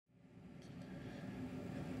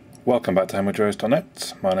Welcome back to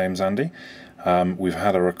HemorrhoidsDRoids.net. My name's Andy. We've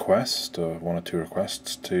had a request, or one or two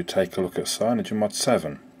requests, to take a look at Cyanogenmod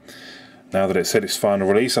 7. Now that it's hit its final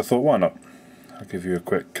release, I thought, why not? I'll give you a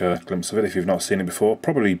quick glimpse of it if you've not seen it before.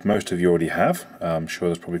 Probably most of you already have. I'm sure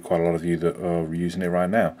there's probably quite a lot of you that are using it right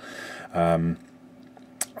now.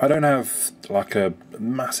 I don't have like a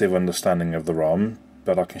massive understanding of the ROM,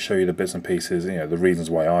 but I can show you the bits and pieces, the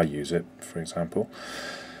reasons why I use it, for example.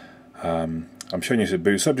 I'm showing you as it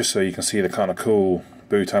boots up just so you can see the kind of cool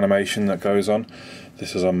boot animation that goes on.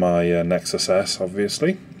 This is on my Nexus S,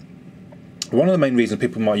 obviously. One of the main reasons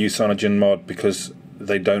people might use Cyanogenmod because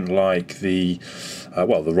they don't like the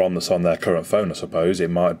ROM that's on their current phone, I suppose. It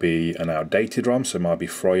might be an outdated ROM, so it might be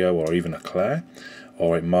Froyo or even Eclair,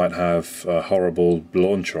 or it might have a horrible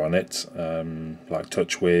launcher on it, like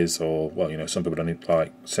TouchWiz, or some people don't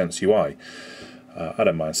like Sense UI. I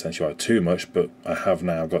don't mind Sense UI too much, but I have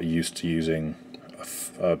now got used to using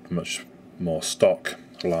a much more stock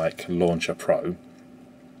like Launcher Pro.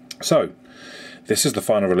 So this is the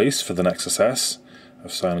final release for the Nexus S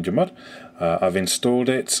of Cyanogenmod. I've installed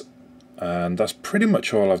it, and that's pretty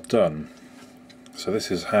much all I've done. So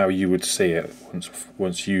this is how you would see it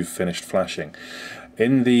once you've finished flashing.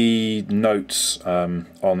 In the notes on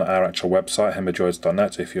our actual website,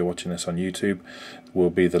 HemorrhoidsDRoids.net, if you're watching this on YouTube, will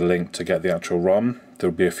be the link to get the actual ROM.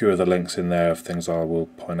 There'll be a few other links in there of things I will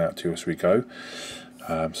point out to you as we go.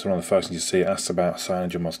 So one of the first things you see, it asks about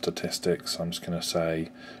Cyanogenmod statistics. I'm just going to say,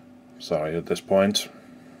 sorry at this point,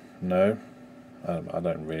 no. I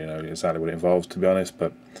don't really know exactly what it involves, to be honest,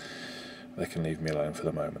 but they can leave me alone for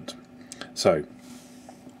the moment. So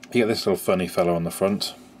you get this little funny fellow on the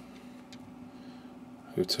front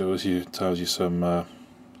who tells you some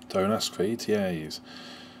don't ask for ETAs.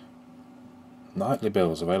 Nightly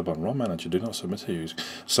bills available on ROM Manager, do not submit to use.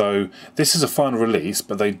 So this is a final release,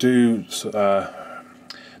 but they do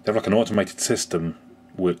they have like an automated system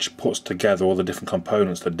which puts together all the different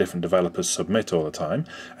components that different developers submit all the time,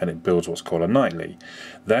 and it builds what's called a nightly.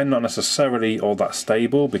 They're not necessarily all that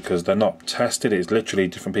stable because they're not tested. It's literally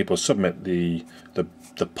different people submit the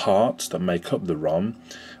parts that make up the ROM,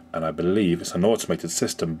 and I believe it's an automated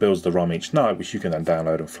system, builds the ROM each night, which you can then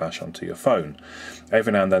download and flash onto your phone.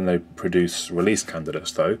 Every now and then they produce release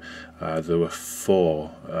candidates though. There were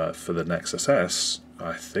 4 for the Nexus S.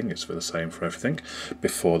 I think it's for the same for everything,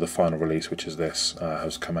 before the final release, which is this,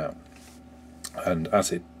 has come out. And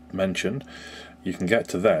as it mentioned, you can get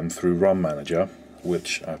to them through ROM Manager,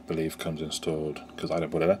 which I believe comes installed, because I don't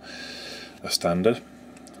put it there, a standard.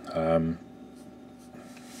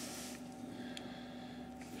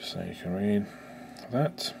 So you can read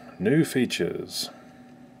that. New features.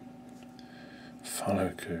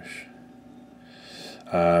 Follow Kush.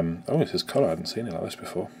 Oh, this is colour. I hadn't seen it like this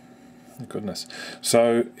before. Oh, goodness.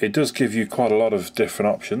 So it does give you quite a lot of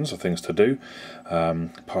different options of things to do.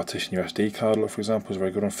 Partition your SD card, for example, is a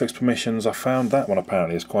very good one. Fixed permissions. I found that one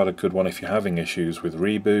apparently is quite a good one if you're having issues with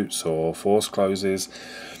reboots or force closes.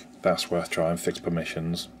 That's worth trying. Fixed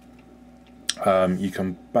permissions. You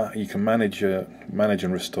can manage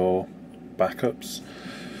and restore backups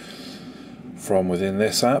from within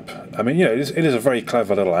this app. I mean, it is a very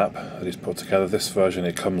clever little app that is put together. This version,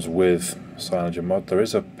 it comes with Cyanogenmod. There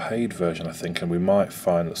is a paid version, I think, and we might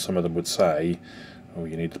find that some of them would say, oh,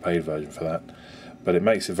 you need the paid version for that. But it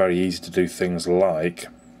makes it very easy to do things like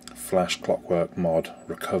Flash Clockwork Mod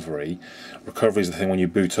Recovery. Recovery is the thing when you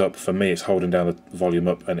boot up. For me, it's holding down the volume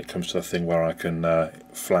up and it comes to the thing where I can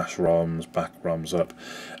flash ROMs, back ROMs up.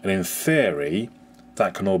 And in theory,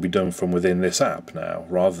 that can all be done from within this app now,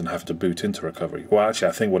 rather than having to boot into Recovery. Well, actually,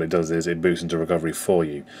 I think what it does is it boots into Recovery for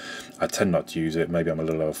you. I tend not to use it. Maybe I'm a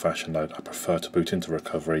little old-fashioned. I prefer to boot into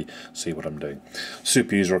Recovery, see what I'm doing.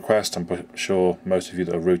 Super user request. I'm sure most of you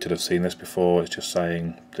that are rooted have seen this before. It's just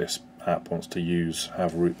saying this app wants to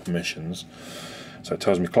have root permissions. So it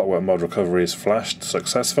tells me Clockwork Mod Recovery is flashed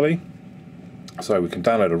successfully. So we can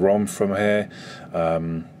download a ROM from here.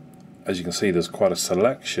 As you can see, there's quite a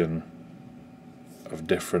selection of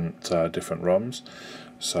different ROMs.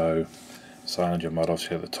 So Cyanogenmod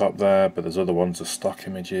obviously at the top there, but there's other ones, the stock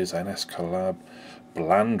images, NS Collab,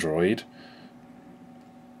 Blandroid.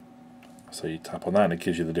 So you tap on that and it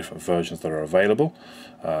gives you the different versions that are available.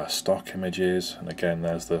 Stock images, and again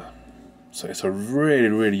there's so it's a really,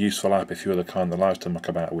 really useful app if you're the kind that likes to muck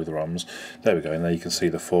about with ROMs. There we go, and there you can see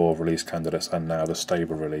the 4 release candidates and now the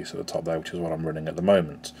stable release at the top there, which is what I'm running at the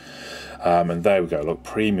moment. And there we go, look,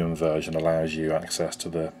 premium version allows you access to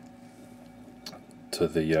the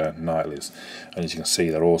nightlies. And as you can see,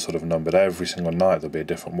 they're all sort of numbered. Every single night there'll be a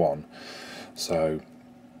different one. So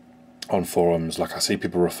on forums, like I see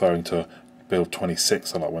people referring to build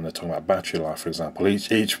 26 a lot when they're talking about battery life, for example.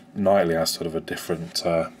 Each nightly has sort of a different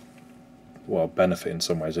well, benefit in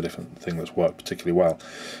some ways, a different thing that's worked particularly well,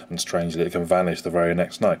 and strangely it can vanish the very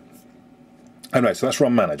next night. Anyway, so that's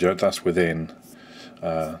ROM Manager, that's within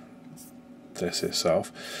this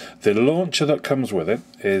itself. The launcher that comes with it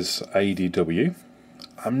is ADW.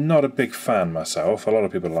 I'm not a big fan myself. A lot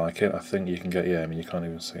of people like it. I think you can get, yeah, I mean, you can't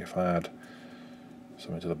even see. If I add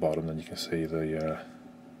something to the bottom, then you can see the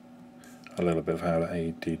a little bit of how the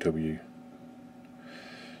ADW.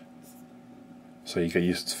 So you get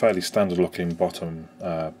your fairly standard looking bottom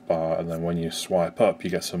bar, and then when you swipe up you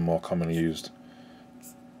get some more commonly used,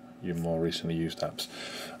 your more recently used apps.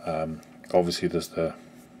 Obviously there's the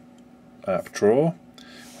app drawer,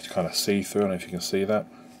 which kind of see through. I don't know if you can see that.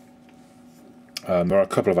 There are a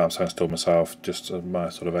couple of apps I installed myself, just my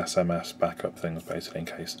sort of SMS backup things, basically, in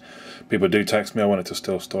case people do text me. I wanted to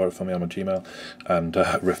still store it for me on my Gmail, and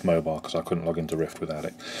Rift Mobile, because I couldn't log into Rift without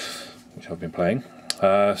it, which I've been playing.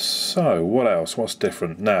 So what else? What's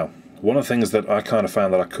different now? One of the things that I kind of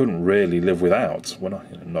found that I couldn't really live without, well,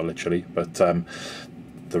 not literally, but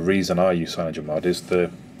the reason I use Cyanogenmod is the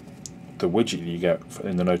widget you get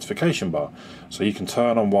in the notification bar. So you can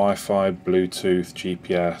turn on Wi-Fi, Bluetooth,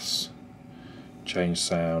 GPS, change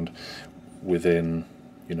sound within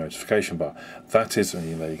your notification bar. That is,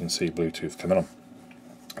 and there you can see Bluetooth coming on.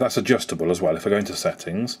 That's adjustable as well. If I go into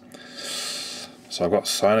settings, so I've got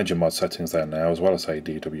Cyanogenmod settings there now, as well as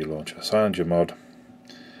ADW launcher. Cyanogenmod,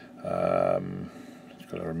 just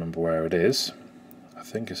got to remember where it is. I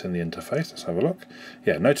think it's in the interface. Let's have a look.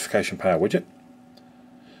 Yeah, notification power widget.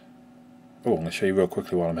 Oh, I'm going to show you real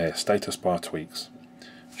quickly while I'm here. Status bar tweaks.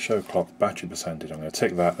 Show clock, battery percentage. I'm going to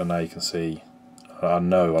tick that, and now you can see. I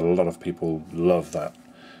know a lot of people love that,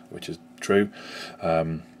 which is true.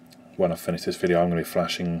 When I finish this video, I'm going to be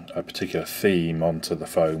flashing a particular theme onto the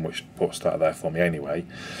phone, which puts that there for me anyway.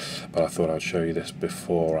 But I thought I'd show you this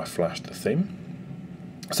before I flashed the theme.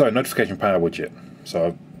 So, notification power widget.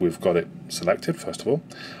 So we've got it selected, first of all.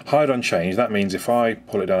 Hide on change, that means if I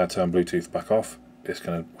pull it down and turn Bluetooth back off, it's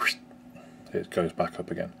going to, it goes back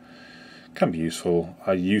up again. Can be useful.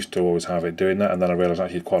 I used to always have it doing that, and then I realised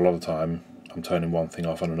actually quite a lot of the time I'm turning one thing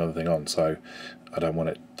off and another thing on, so I don't want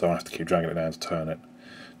it, don't have to keep dragging it down to turn it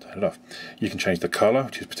off. You can change the colour,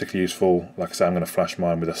 which is particularly useful. Like I say, I'm going to flash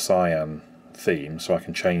mine with a cyan theme, so I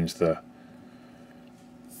can change the,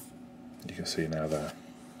 you can see now there,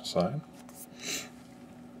 cyan.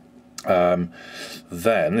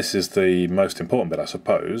 Then, this is the most important bit, I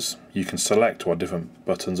suppose. You can select what different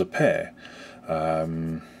buttons appear.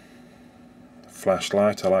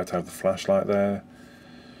 Flashlight, I like to have the flashlight there.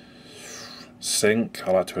 Sync,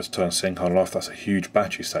 I like to turn sync on and off. That's a huge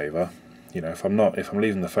battery saver. You know, if I'm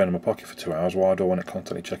leaving the phone in my pocket for 2 hours, why do I want it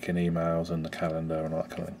constantly checking emails and the calendar and all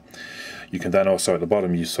that kind of thing? You can then also at the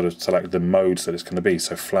bottom you sort of select the modes that it's going to be.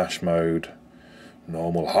 So flash mode,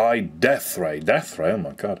 normal, high, death ray. Death ray, oh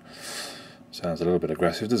my god, sounds a little bit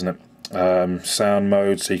aggressive, doesn't it? Sound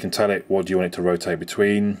mode, so you can tell it what do you want it to rotate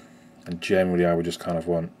between, and generally I would just kind of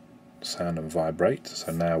want sound and vibrate.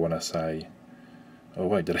 So now when I say, oh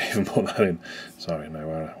wait, did I even put that in? Sorry, no,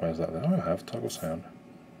 where's that there? Oh, I have toggle sound.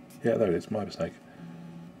 Yeah, there it is, my mistake.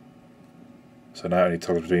 So now it only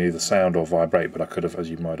toggles between either sound or vibrate, but I could have, as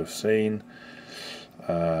you might have seen,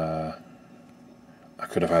 I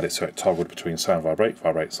could have had it so it toggled between sound, vibrate,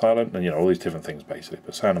 vibrate, silent, and you know, all these different things basically,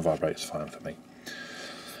 but sound and vibrate is fine for me.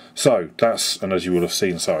 So that's, and as you will have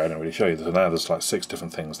seen, sorry I didn't really show you, so now there's like 6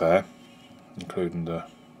 different things there, including the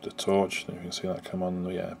torch. You can see that come on,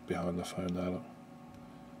 yeah, behind the phone there, look.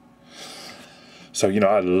 So, you know,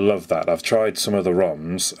 I love that. I've tried some of the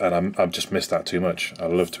ROMs and I've just missed that too much. I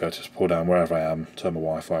love to be able to just pull down wherever I am, turn my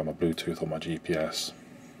Wi-Fi, my Bluetooth or my GPS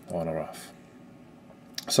on or off.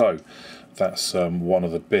 So that's one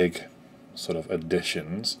of the big sort of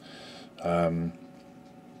additions. I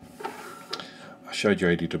showed you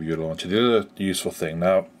ADW launcher. The other useful thing,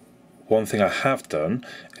 now one thing I have done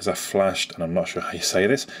is I flashed, and I'm not sure how you say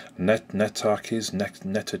this, Netarchies,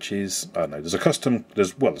 I don't know,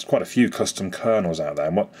 there's quite a few custom kernels out there,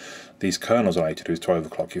 and what these kernels allow you to do is to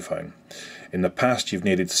overclock your phone. In the past you've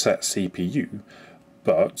needed to set CPU,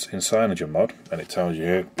 but in Cyanogenmod, and it tells you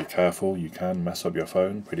here, be careful, you can mess up your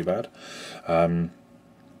phone pretty bad.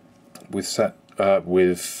 With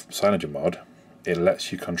Cyanogenmod, it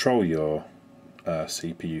lets you control your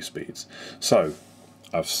CPU speeds. So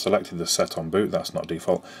I've selected the set on boot, that's not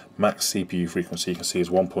default. Max CPU frequency you can see is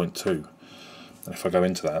 1.2. And if I go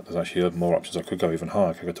into that, there's actually more options. I could go even higher,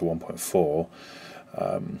 I could go to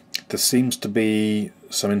 1.4. there seems to be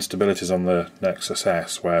some instabilities on the Nexus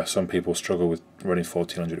S where some people struggle with running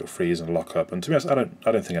 1400, it'll freeze and lock up. And to be honest, I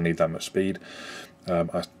don't think I need that much speed.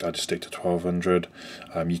 I just stick to 1200.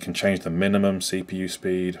 You can change the minimum CPU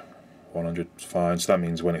speed. 100 is fine, so that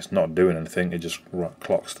means when it's not doing anything, it just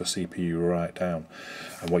clocks the CPU right down.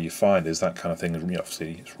 And what you find is that kind of thing,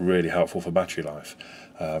 obviously, it's really helpful for battery life.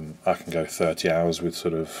 I can go 30 hours with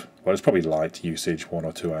sort of, well, it's probably light usage, 1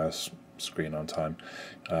 or 2 hours screen on time.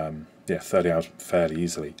 Yeah, 30 hours fairly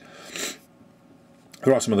easily.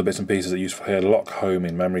 There are some other bits and pieces that are useful here. Lock home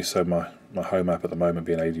in memory, so my home app at the moment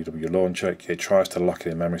being ADW Launcher, it tries to lock it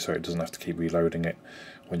in memory so it doesn't have to keep reloading it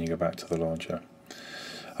when you go back to the launcher.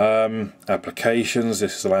 Applications,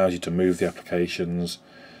 this allows you to move the applications.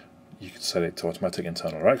 You can set it to automatic,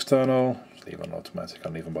 internal or external. Just leave it on automatic, I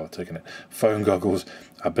don't even bother ticking it. Phone goggles,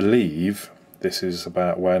 I believe this is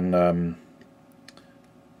about when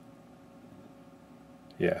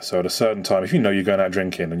yeah, so at a certain time, if you know you're going out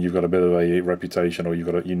drinking and you've got a bit of a reputation, or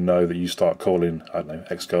you know that you start calling, I don't know,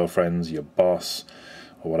 ex-girlfriends, your boss,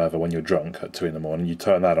 or whatever, when you're drunk at 2 in the morning, you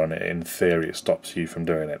turn that on, in theory it stops you from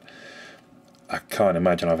doing it. I can't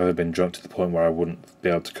imagine I've ever been drunk to the point where I wouldn't be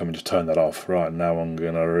able to come and just turn that off. Right, now I'm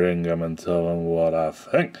going to ring them and tell them what I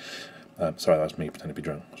think. Sorry, that's me pretending to be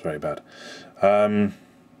drunk. It's very bad.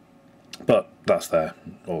 But that's there,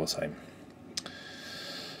 all the same.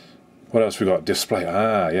 What else we got? Display.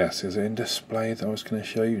 Ah, yes. Is it in display that I was going to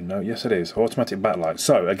show you? No, yes it is. Automatic backlight.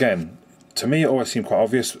 So, again, to me it always seemed quite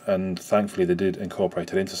obvious, and thankfully they did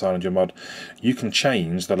incorporate it into Cyanogenmod. You can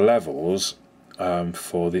change the levels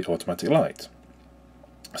for the automatic light.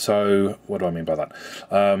 So, what do I mean by that?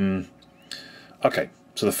 Okay,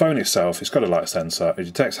 so the phone itself, it's got a light sensor. It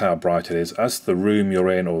detects how bright it is. As the room you're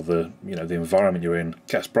in, or the environment you're in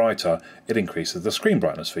gets brighter, it increases the screen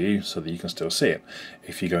brightness for you so that you can still see it.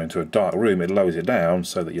 If you go into a dark room, it lowers it down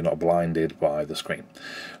so that you're not blinded by the screen.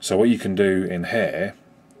 So what you can do in here,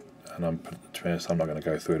 and to be honest, I'm not going to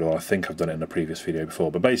go through it all. I think I've done it in a previous video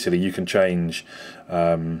before, but basically you can change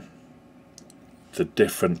the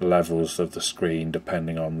different levels of the screen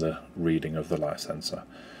depending on the reading of the light sensor.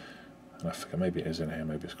 And I forget, maybe it is in here,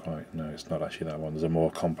 maybe it's quite, no, it's not actually that one. There's a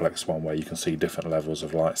more complex one where you can see different levels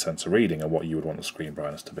of light sensor reading and what you would want the screen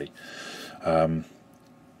brightness to be. Then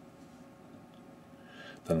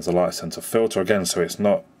there's a light sensor filter again, so it's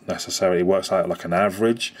not necessarily, it works out like an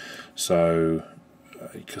average, so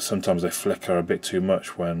because sometimes they flicker a bit too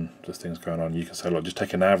much when there's things going on. You can say, look, just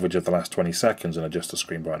take an average of the last 20 seconds and adjust the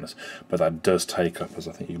screen brightness, but that does take up, as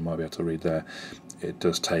I think you might be able to read there, it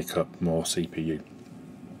does take up more CPU.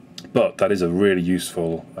 But that is a really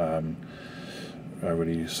useful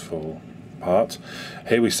part.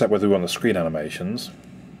 Here we set whether we want the screen animations.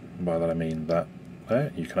 By that I mean that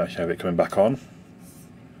there, you can actually have it coming back on.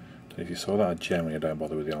 If you saw that, I generally don't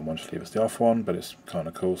bother with the on one, just leave it as the off one, but it's kind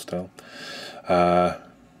of cool still. I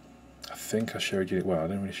think I showed you, well, I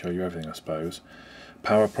didn't really show you everything, I suppose.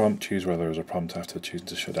 Power prompt, choose whether there's a prompt after choosing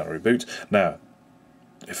to shut down or reboot. Now,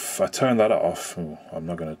 if I turn that off, I'm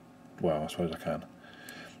not going to, well, I suppose I can.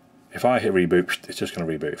 If I hit reboot, it's just going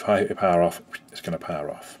to reboot. If I hit power off, it's going to power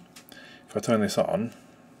off. If I turn this on,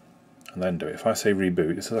 and then do it, if I say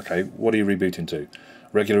reboot, it says, okay, what are you rebooting to?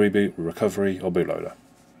 Regular reboot, recovery, or bootloader?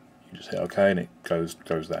 You just hit OK and it goes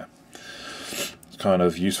there. It's kind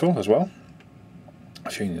of useful as well.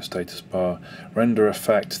 Showing your status bar. Render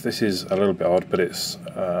effect, this is a little bit odd, but it's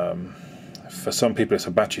for some people it's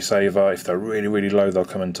a battery saver. If they're really, really low, they'll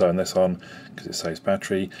come and turn this on because it saves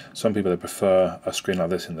battery. Some people, they prefer a screen like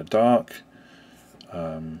this in the dark.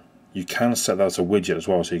 You can set that as a widget as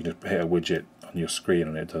well, so you can just hit a widget on your screen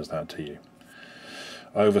and it does that to you.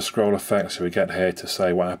 Over scroll effect, so we get here to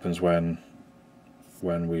say what happens when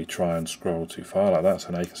we try and scroll too far like that, so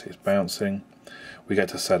now you can see it's bouncing. We get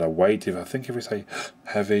to set a weight. If we say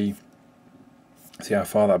heavy, see how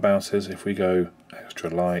far that bounces. If we go extra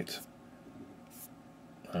light,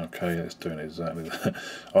 okay, it's doing exactly that.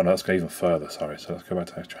 Oh no, let's go even further, sorry, so let's go back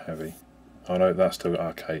to extra heavy. Oh no, that's still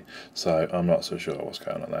okay, so I'm not so sure what's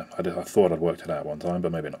going on there. I thought I'd worked it out one time,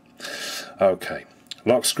 but maybe not. Okay,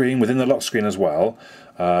 lock screen, within the lock screen as well,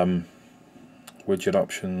 widget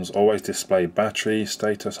options, always display battery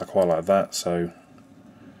status. I quite like that, so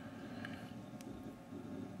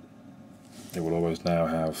it will always now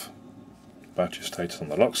have battery status on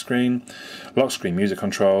the lock screen. Lock screen music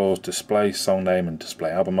controls, display song name and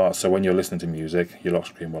display album art, so when you're listening to music your lock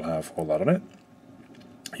screen will have all that on it.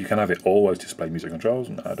 You can have it always display music controls.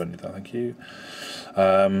 No, I don't need that, thank you.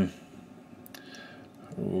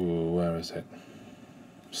 Where is it?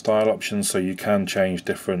 Style options, so you can change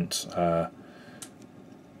different to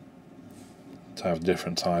have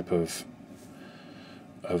different type of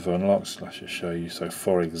of unlocks. Let's just show you. So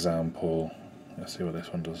for example, let's see what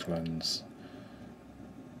this one does. Lens.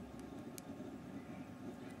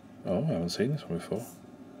 Oh, I haven't seen this one before.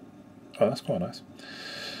 Oh, that's quite nice.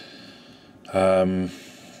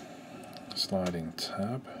 Sliding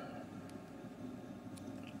tab.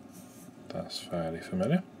 That's fairly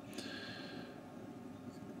familiar.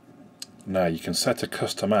 Now you can set a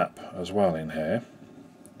custom app as well in here,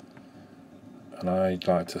 and I'd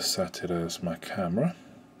like to set it as my camera.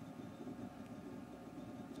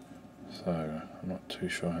 So I'm not too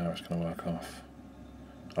sure how it's going to work off.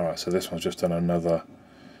 Alright, so this one's just done another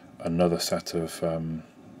set of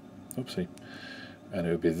oopsie, and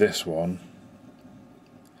it would be this one.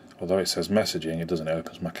 Although it says messaging, it doesn't. It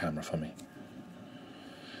opens my camera for me.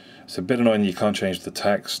 It's a bit annoying you can't change the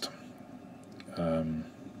text. I'm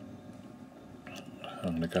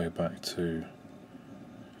going to go back to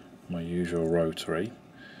my usual rotary.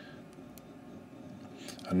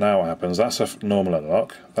 And now what happens, that's a normal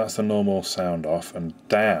unlock, that's the normal sound off, and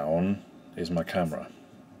down is my camera.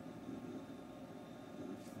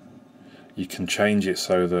 You can change it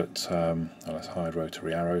so that, let's hide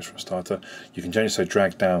rotary arrows for a starter. You can change it so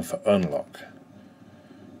drag down for unlock.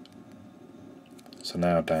 So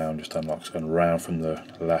now down just unlocks, and round from the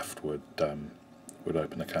left would open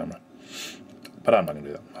the camera. But I'm not going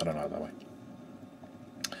to do that. I don't like it that way.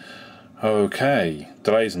 Okay,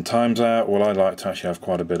 delays and times out. Well, I like to actually have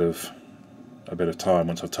quite a bit of time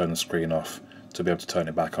once I've turned the screen off to be able to turn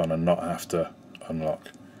it back on and not have to unlock.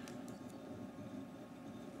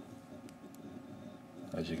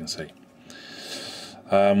 As you can see,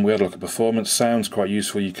 we had a look at performance. Sound's quite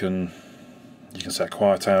useful. You can set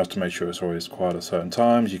quiet hours to make sure it's always quiet at certain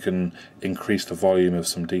times. You can increase the volume of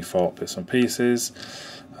some default bits and pieces.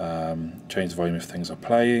 Change the volume if things are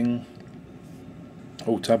playing.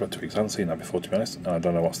 Oh, tablet tweaks. I haven't seen that before, to be honest, and I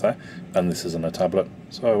don't know what's there. And this isn't a tablet,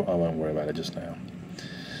 so I won't worry about it just now.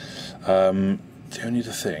 The only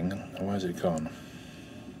other thing, where's it gone?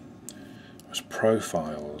 Was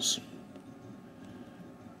profiles.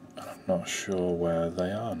 I'm not sure where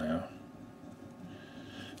they are now.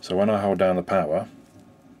 So when I hold down the power,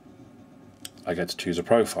 I get to choose a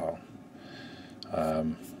profile.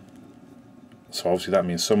 So obviously that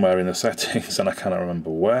means somewhere in the settings, and I cannot remember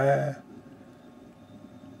where.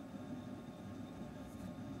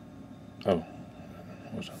 Oh,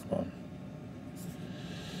 what's at the bottom?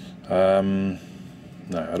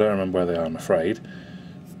 No, I don't remember where they are, I'm afraid.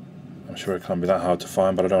 I'm sure it can't be that hard to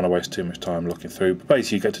find, but I don't want to waste too much time looking through. But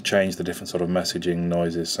basically you get to change the different sort of messaging,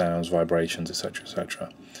 noises, sounds, vibrations, etc,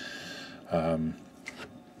 etc.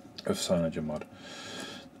 Of Cyanogenmod.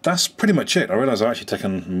 That's pretty much it. I realise I've actually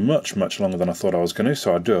taken much longer than I thought I was going to,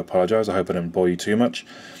 so I do apologise. I hope I didn't bore you too much.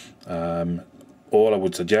 All I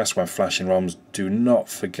would suggest when flashing ROMs, do not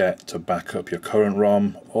forget to back up your current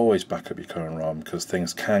ROM. Always back up your current ROM, because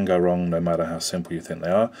things can go wrong no matter how simple you think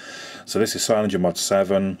they are. So this is Cyanogenmod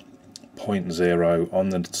 7.0 on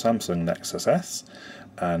the Samsung Nexus S,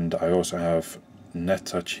 and I also have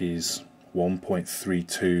NetTouch's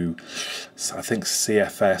 1.32, I think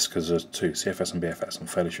CFS, because there's two, CFS and BFS, I'm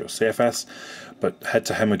fairly sure CFS, but head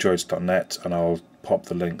to hemorrhoids.net and I'll pop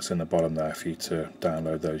the links in the bottom there for you to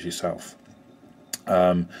download those yourself.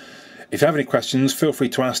 If you have any questions, feel free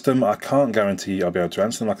to ask them. I can't guarantee I'll be able to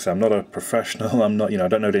answer them. Like I said, I'm not a professional. I'm not, I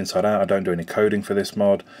don't know it inside out. I don't do any coding for this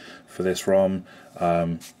mod, for this ROM.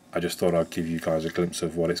 I just thought I'd give you guys a glimpse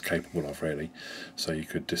of what it's capable of, really, so you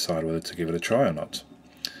could decide whether to give it a try or not.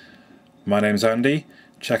 My name's Andy.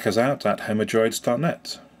 Check us out at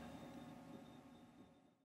hemorrhoids.net.